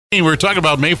We were talking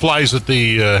about mayflies at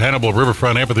the Hannibal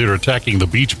Riverfront Amphitheater attacking the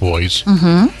Beach Boys.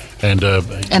 Mm-hmm.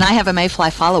 And I have a mayfly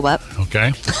follow-up.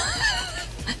 Okay.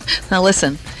 Now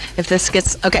listen, if this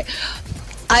gets... Okay.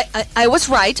 I was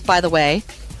right, by the way.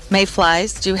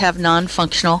 Mayflies do have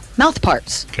non-functional mouth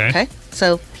parts. Okay.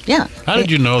 So, yeah. How did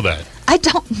you know that? I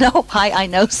don't know why I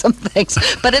know some things,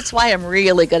 but it's why I'm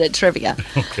really good at trivia.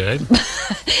 Okay.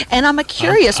 And I'm a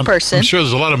curious person. I'm sure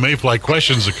there's a lot of mayfly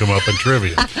questions that come up in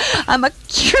trivia. I'm a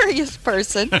curious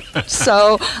person,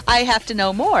 so I have to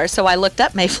know more. So I looked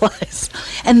up mayflies,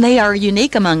 and they are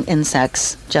unique among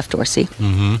insects, Jeff Dorsey.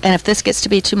 Mm-hmm. And if this gets to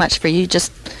be too much for you,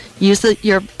 just use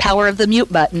your power of the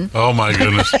mute button. Oh, my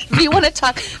goodness. If you want to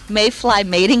talk mayfly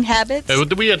mating habits.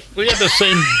 We had the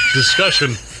same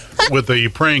discussion with the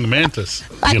praying mantis,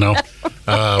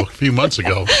 a few months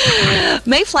ago.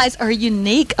 Mayflies are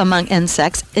unique among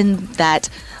insects in that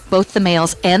both the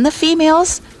males and the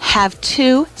females have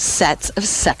two sets of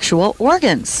sexual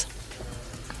organs.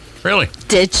 Really?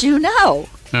 Did you know?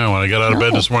 No, when I got out of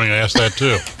bed this morning, I asked that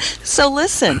too. So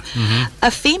listen,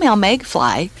 a female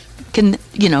mayfly can,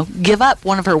 give up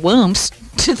one of her wombs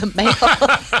to the male,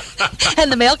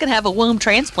 and the male can have a womb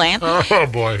transplant. Oh,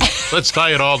 boy. Let's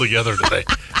tie it all together today.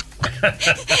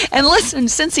 And listen,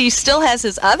 since he still has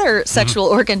his other sexual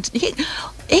organ,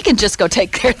 he can just go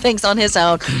take care of things on his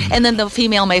own. And then the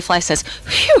female mayfly says,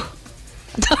 phew,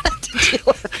 don't have to deal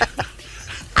with that.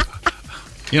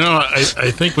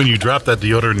 I think when you drop that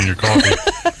deodorant in your coffee,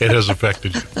 it has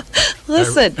affected you.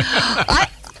 Listen,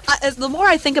 the more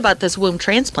I think about this womb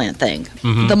transplant thing,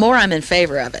 the more I'm in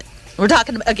favor of it. We're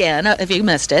talking, again, if you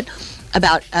missed it,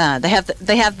 about they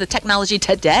have the technology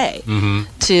today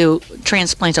to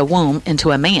transplant a womb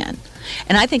into a man.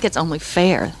 And I think it's only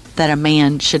fair that a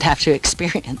man should have to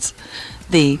experience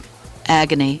the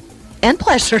agony and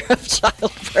pleasure of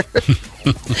childbirth.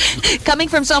 Coming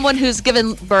from someone who's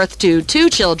given birth to 2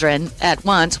 children at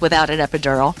once without an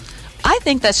epidural, I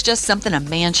think that's just something a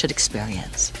man should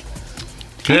experience.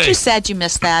 Okay. Aren't you sad you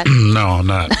missed that? No, I'm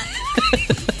not.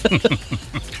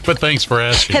 But thanks for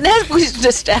asking. And as we've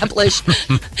established,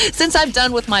 since I'm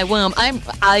done with my womb,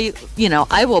 I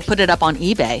will put it up on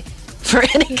eBay for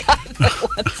any guy that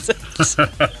wants it.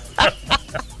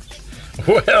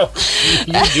 Well,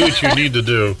 you do what you need to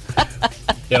do.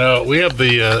 We have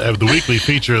the weekly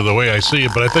feature the way I see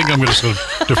it, but I think I'm going to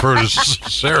defer to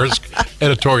Sarah's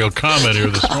editorial comment here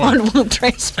this morning. On womb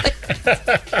transplant.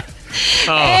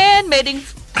 And mating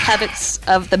habits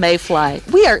of the mayfly.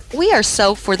 We are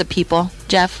so for the people,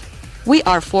 Jeff. We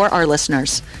are for our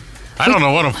listeners. I don't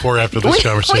know what I'm for after this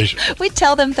conversation. We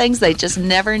tell them things they just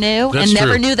never knew. That's and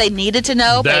never true. Knew they needed to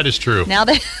know. That is true. Now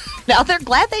they're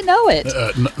glad they know it.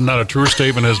 Not a truer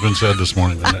statement has been said this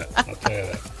morning than that. I'll tell you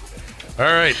that.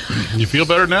 All right. You feel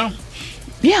better now?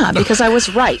 Yeah, because I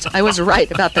was right. I was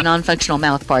right about the non-functional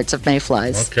mouth parts of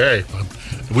mayflies. Okay.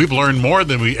 We've learned more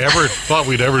than we ever thought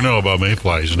we'd ever know about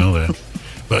mayflies. You know that.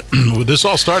 But this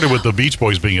all started with the Beach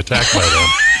Boys being attacked by them.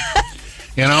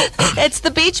 It's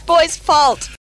the Beach Boys' fault.